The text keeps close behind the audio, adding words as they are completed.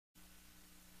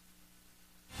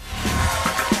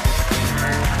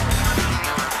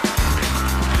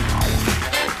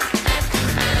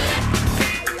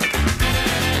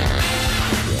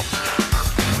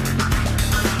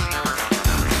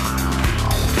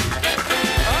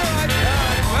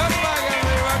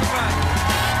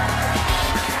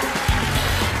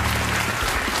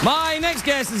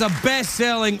next guest is a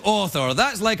best-selling author.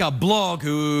 That's like a blog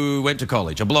who went to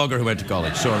college, a blogger who went to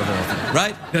college, sort of author,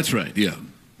 right? That's right, yeah.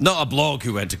 Not a blog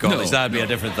who went to college. No, That'd be a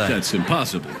different thing. That's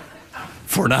impossible.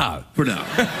 For now. For now.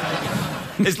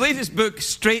 His latest book,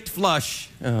 Straight Flush.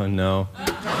 Oh, no.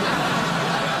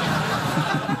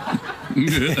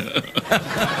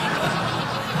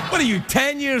 What are you,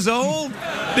 10 years old?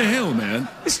 The hell, man?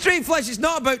 Straight Flush is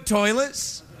not about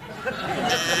toilets.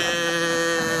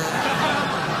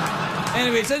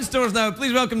 Anyway, it's in stores now.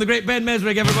 Please welcome the great Ben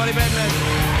Mezrich, everybody. Ben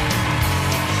Mezrich.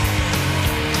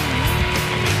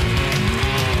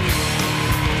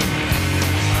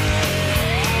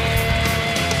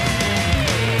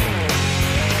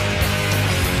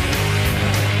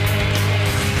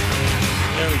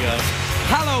 There we go.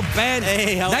 Hello, Ben.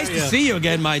 Hey, how nice are you? to see you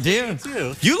again, my dear. You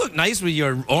too. You look nice with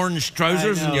your orange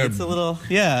trousers I know, and your... It's a little,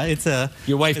 yeah, it's a...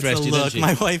 Your wife it's dressed a you, look. didn't she?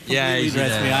 My wife Yeah, completely she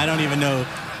dressed did. me. I don't even know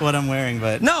what I'm wearing,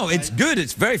 but... No, it's good.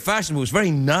 It's very fashionable. It's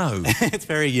very now. It's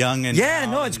very young and... Yeah,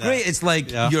 no, it's great. It's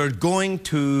like you're going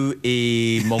to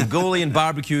a Mongolian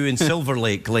barbecue in Silver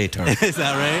Lake later. Is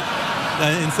that right?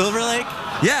 In Silver Lake?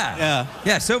 Yeah. Yeah.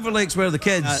 Yeah, Silver Lake's where the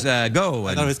kids go.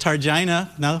 I thought it was Targina.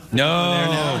 No?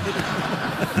 No.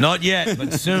 Not yet,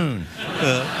 but soon.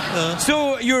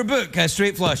 So, your book,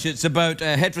 Straight Flush, it's about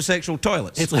heterosexual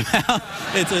toilets. It's about...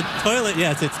 It's a toilet...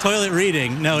 Yes, it's toilet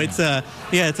reading. No, it's a...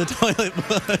 Yeah, it's a toilet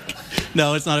book.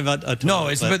 No, it's not about a toilet. No,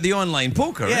 it's about the online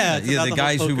poker. Yeah, isn't it? it's about the the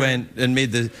guys whole who poker. went and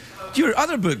made the... Your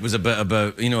other book was a bit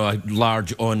about, you know, a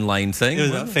large online thing. It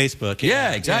was on Facebook.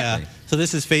 Yeah, exactly. Yeah. So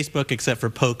this is Facebook except for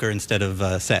poker instead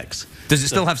of sex. Does it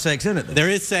still have sex in it? There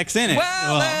is sex in it.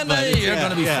 Well, then but you're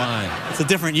going to be fine. It's a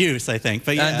different use, I think.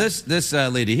 But yeah, This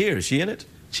lady here, is she in it?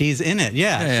 she's in it.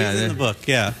 Yeah, she's in the book.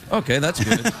 Yeah. Okay, that's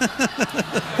good.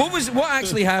 What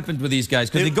actually happened with these guys?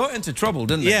 Because they got into trouble,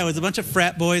 didn't they? Yeah, it was a bunch of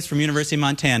frat boys from University of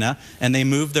Montana, and they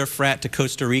moved their frat to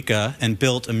Costa Rica and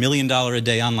built $1 million a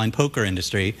day online poker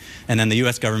industry. And then the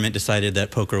U.S. government decided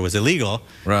that poker was illegal.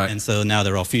 Right. And so now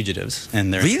they're all fugitives,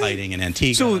 and they're fighting in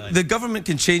Antigua. So the government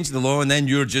can change the law, and then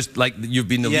you're just like you've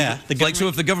been illegal. Yeah. Like so,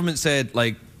 if the government said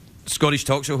like Scottish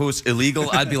talk show hosts illegal,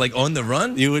 I'd be like on the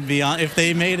run. You would be on if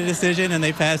they made a decision and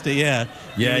they passed it. Yeah.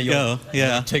 Yeah, you go.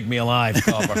 Yeah. Take me alive,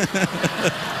 copper.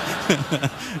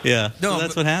 Yeah. No, so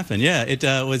that's what happened. Yeah. It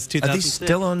was 2006. Are they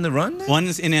still on the run? Then?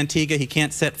 One's in Antigua. He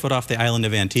can't set foot off the island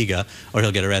of Antigua or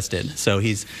he'll get arrested. So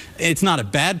it's not a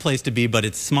bad place to be, but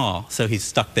it's small. So he's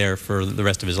stuck there for the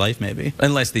rest of his life, maybe.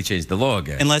 Unless they change the law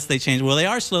again. Unless they change. Well, they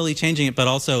are slowly changing it, but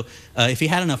also if he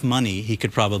had enough money, he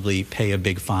could probably pay a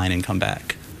big fine and come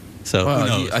back. So who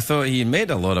knows? I thought he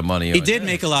made a lot of money. He did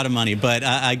make a lot of money, but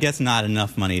I guess not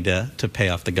enough money to pay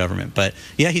off the government. But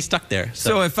yeah, he's stuck there.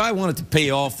 So if I wanted to pay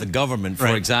off the government,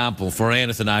 for example, for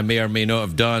anything I may or may not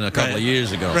have done a couple of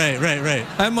years ago. Right.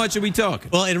 How much are we talking?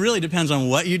 Well, it really depends on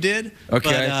what you did.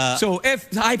 Okay. But, so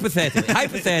if,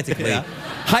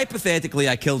 hypothetically,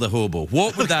 I killed a hobo,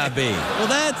 what would that be? Well,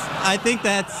 I think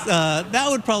that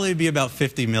would probably be about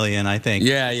 50 million, I think.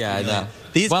 Yeah, I know.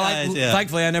 These guys,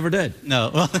 thankfully, I never did.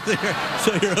 No. Well,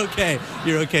 so you're okay.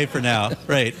 You're okay for now.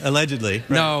 Right. Allegedly.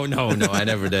 Right. No, I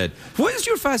never did. What is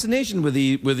your fascination with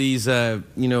these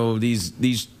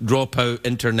dropout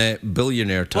internet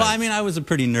billionaire types? Well, I mean, I was a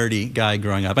pretty nerdy guy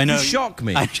growing up. I know. You shock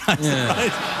me. I'm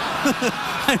surprised.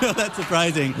 I know that's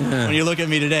surprising when you look at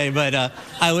me today, but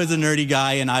I was a nerdy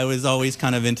guy, and I was always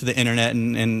kind of into the internet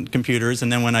and computers. And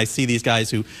then when I see these guys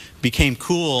who became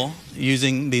cool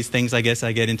using these things, I guess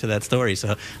I get into that story.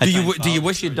 So do you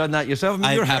wish you'd done that yourself? I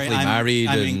mean, you're happily married.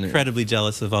 I'm incredibly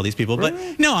jealous of all these people, but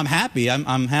no, I'm happy.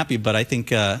 I'm happy, but I think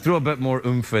throw a bit more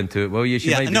oomph into it. Well, you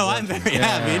should. No, I'm very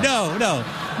happy. No.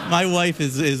 My wife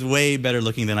is way better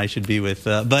looking than I should be with,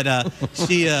 but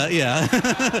she, yeah.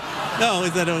 No,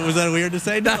 was that weird to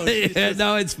say? No,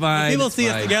 no, it's fine. When people see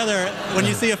us together. When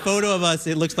you see a photo of us,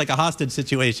 it looks like a hostage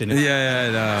situation.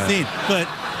 Yeah, no. Scene. But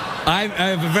I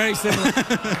have a very similar.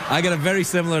 I got a very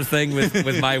similar thing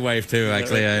with my wife too.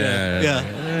 Actually, yeah.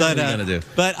 What are you gonna do?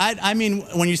 But I mean,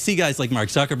 when you see guys like Mark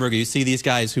Zuckerberg, you see these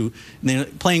guys who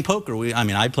playing poker.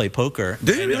 I play poker.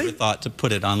 Do you I really? never thought to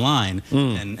put it online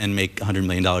and make $100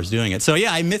 million doing it. So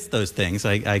yeah, I missed those things.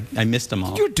 I missed them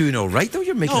all. You're doing all right though.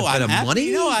 You're making a bit of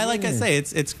money. No, like I say,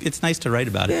 it's nice to write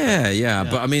about it. Yeah.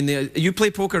 But I mean, you play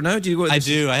poker now? Do you go? I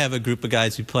do. I have a group of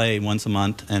guys who play once a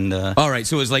month, and all right.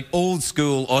 So it's like old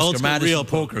school Oscar Madison real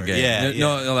poker game. Yeah.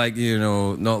 Not like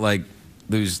not like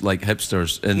those like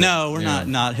hipsters. No, we're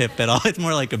not hip at all. It's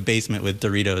more like a basement with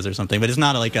Doritos or something. But it's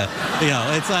not like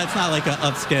it's not like a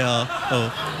upscale.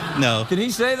 Oh no. Can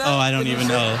he say that? Oh, I don't even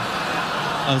know.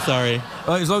 I'm sorry.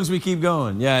 Oh, as long as we keep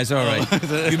going. Yeah, it's all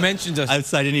right. You mentioned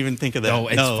us. I didn't even think of that. No,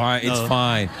 it's fine. It's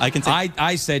fine. I can say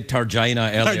I said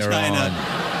Targina earlier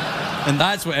on. And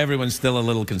that's what everyone's still a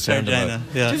little concerned about.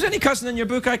 Yeah. Is there any cussing in your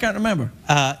book? I can't remember.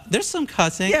 There's some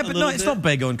cussing. Yeah, but no, it's not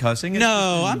big on cussing.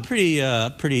 No, I'm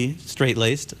pretty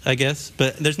straight-laced, I guess.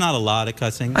 But there's not a lot of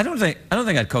cussing. I don't think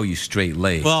I'd call you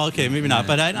straight-laced. Well, okay, maybe not.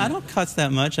 But I don't cuss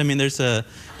that much. I mean, there's a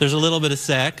little bit of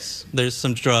sex. There's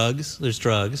some drugs. There's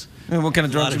drugs. What kind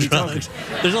of drugs are we talking?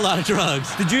 There's a lot of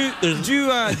drugs. Did you do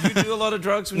a lot of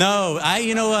drugs? No,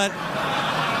 you know what?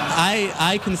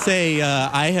 I can say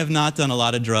I have not done a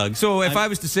lot of drugs. So if I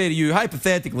was to say to you,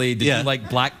 hypothetically, did you like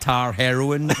black tar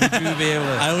heroin? Would you be able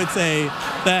to... I would say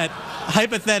that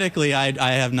hypothetically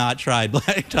I have not tried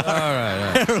black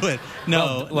tar heroin.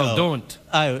 No. Well, don't.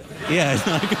 Yeah, it's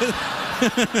not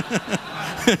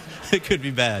good. It could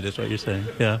be bad, is what you're saying.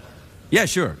 Yeah. Yeah,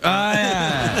 sure.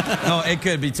 No, it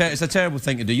could be. It's a terrible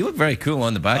thing to do. You look very cool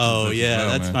on the back. Oh,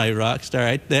 yeah, that's my rock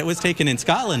star. That was taken in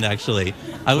Scotland, actually.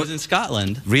 I was in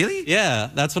Scotland. Really? Yeah,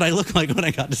 that's what I looked like when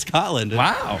I got to Scotland.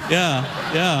 Wow.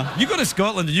 Yeah. You go to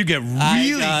Scotland and you get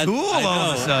really cool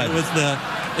all of a sudden.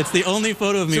 It's the only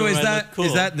photo of me where I look cool.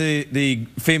 Is that the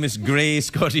famous grey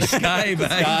Scottish sky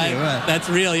behind you? That's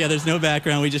real. Yeah, there's no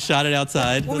background. We just shot it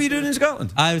outside. What were you doing in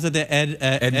Scotland? I was at the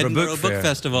Edinburgh Book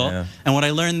Festival, and what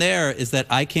I learned there is that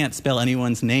I can't spell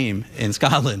anyone's name in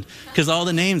Scotland because all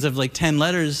the names have like 10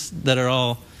 letters that are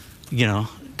all,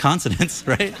 consonants,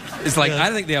 right? It's like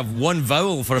I think they have one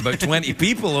vowel for about 20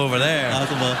 people over there.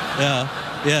 Possible.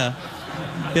 Yeah.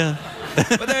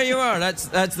 But there you are.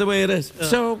 That's the way it is.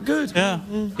 So good.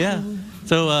 Yeah.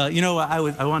 So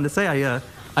I wanted to say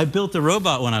I built a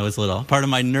robot when I was little. Part of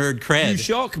my nerd cred. You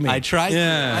shock me. I tried.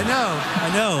 Yeah. I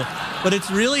know. But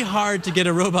it's really hard to get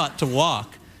a robot to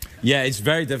walk. Yeah, it's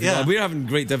very difficult. Yeah. We're having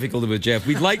great difficulty with Jeff.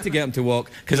 We'd like to get him to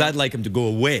walk because I'd like him to go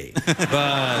away. But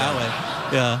That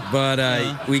way. Yeah.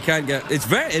 But we can't get. It's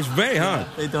very hard.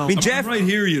 They don't. I mean, Jeff, right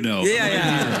here,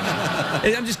 Yeah.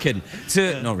 I'm just kidding.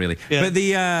 Not really. Yeah. But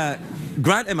the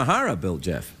Grant Imahara built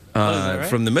Jeff. Right?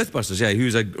 From the Mythbusters,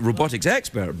 who's a robotics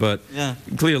expert, but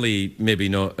clearly maybe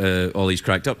not all he's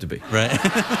cracked up to be. Right.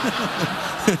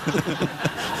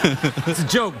 It's a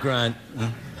joke, Grant.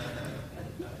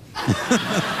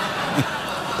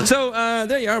 So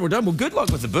there you are. We're done. Well, good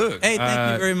luck with the book. Hey,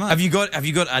 thank you very much. Have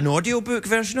you got an audiobook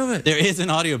version of it? There is an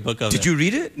audiobook of it. Did you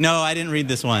read it? No, I didn't read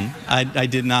this one. I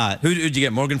did not. Who did you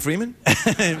get? Morgan Freeman?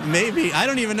 Maybe. I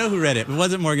don't even know who read it. It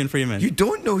wasn't Morgan Freeman. You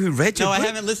don't know who read your book? I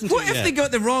haven't listened to it yet. What if they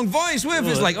got the wrong voice? What if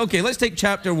it's like, okay, let's take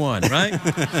chapter 1, right?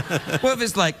 What if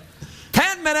it's like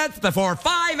 10 minutes before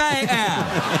 5 a.m.?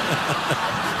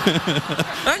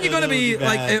 Aren't you going to be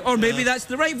like, or maybe that's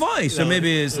the right voice, or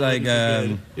maybe it's like,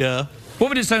 yeah. What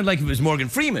would it sound like if it was Morgan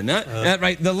Freeman?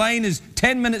 Right, the line is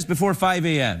 10 minutes before 5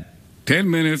 a.m. 10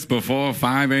 minutes before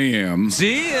 5 a.m.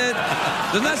 See?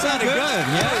 Doesn't that sound good?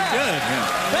 Yeah, good.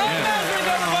 10